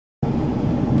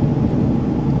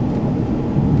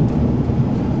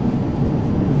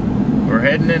We're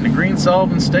heading into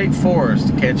Greene-Sullivan State Forest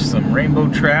to catch some rainbow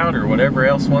trout or whatever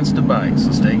else wants to bite,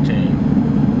 so stay tuned.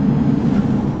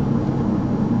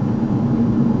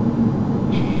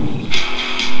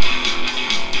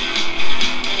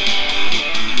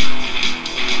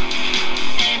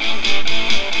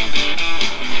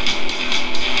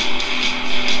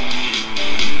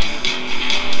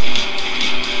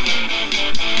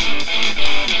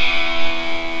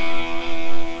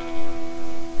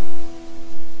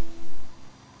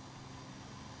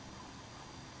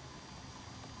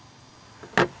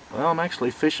 Well, I'm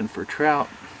actually fishing for trout,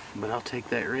 but I'll take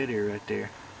that Redear right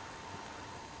there.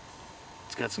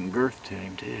 It's got some girth to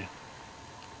him too.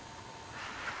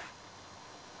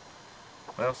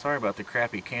 Well, sorry about the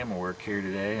crappy camera work here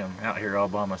today. I'm out here all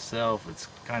by myself. It's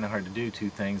kind of hard to do two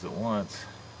things at once.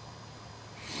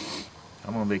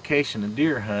 I'm on vacation to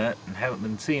deer hunt and haven't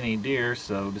been seeing any deer,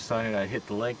 so decided I'd hit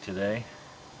the lake today.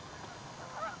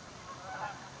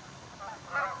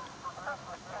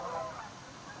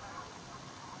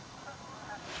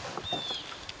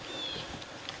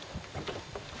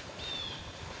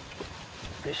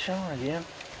 Fish on again.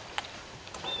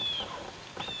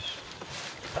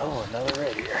 Oh, another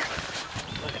Redear.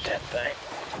 Look at that thing.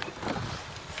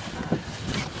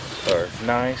 Or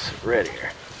nice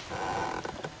Redear.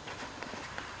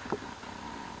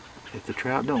 If the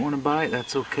trout don't want to bite,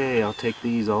 that's okay. I'll take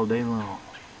these all day long.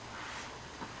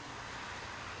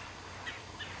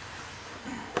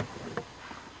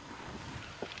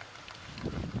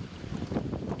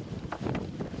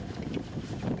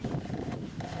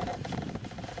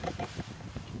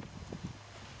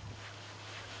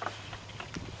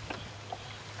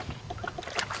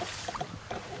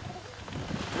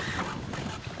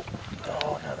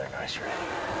 Another nice Redear.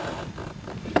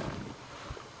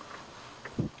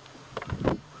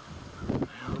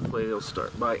 Hopefully they'll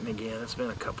start biting again. It's been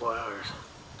a couple hours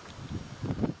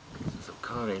since I've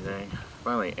caught anything.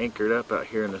 Finally anchored up out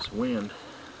here in this wind.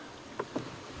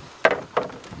 Another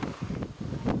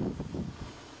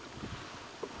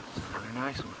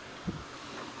nice one.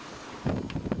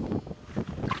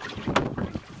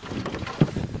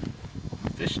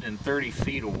 Fishing in 30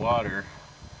 feet of water.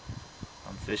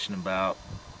 I'm fishing about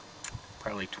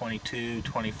probably 22,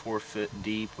 24 foot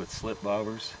deep with slip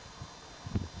bobbers,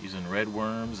 using red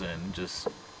worms and just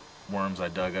worms I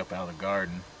dug up out of the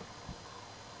garden.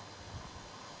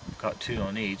 I've caught 2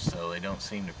 on each, so they don't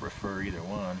seem to prefer either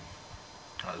one.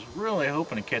 I was really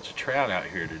hoping to catch a trout out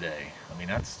here today. I mean,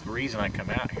 that's the reason I come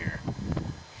out here.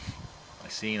 I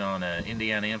seen on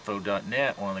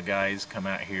indianainfo.net one of the guys come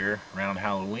out here around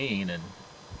Halloween and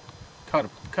caught a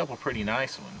couple pretty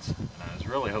nice ones, and I was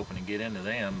really hoping to get into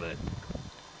them, but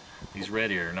these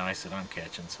Redear are nice that I'm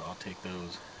catching, so I'll take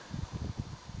those.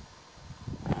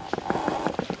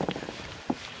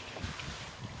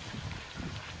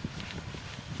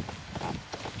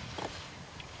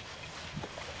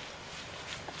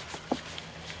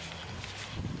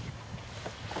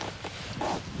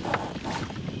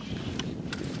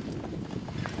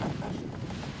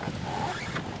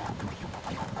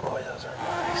 Boy, those are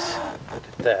nice. Look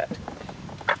at that.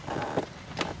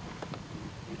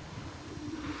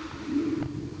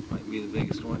 Be the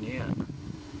biggest one yet.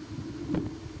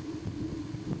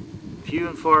 Few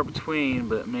and far between,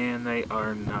 but man, they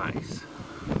are nice.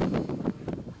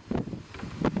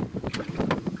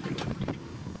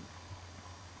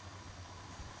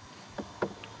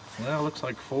 Well, looks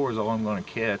like 4 is all I'm going to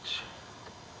catch.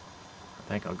 I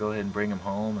think I'll go ahead and bring them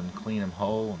home and clean them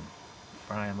whole and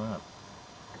fry them up.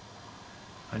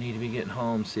 I need to be getting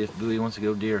home, see if Bowie wants to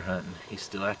go deer hunting. He's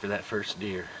still after that first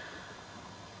deer.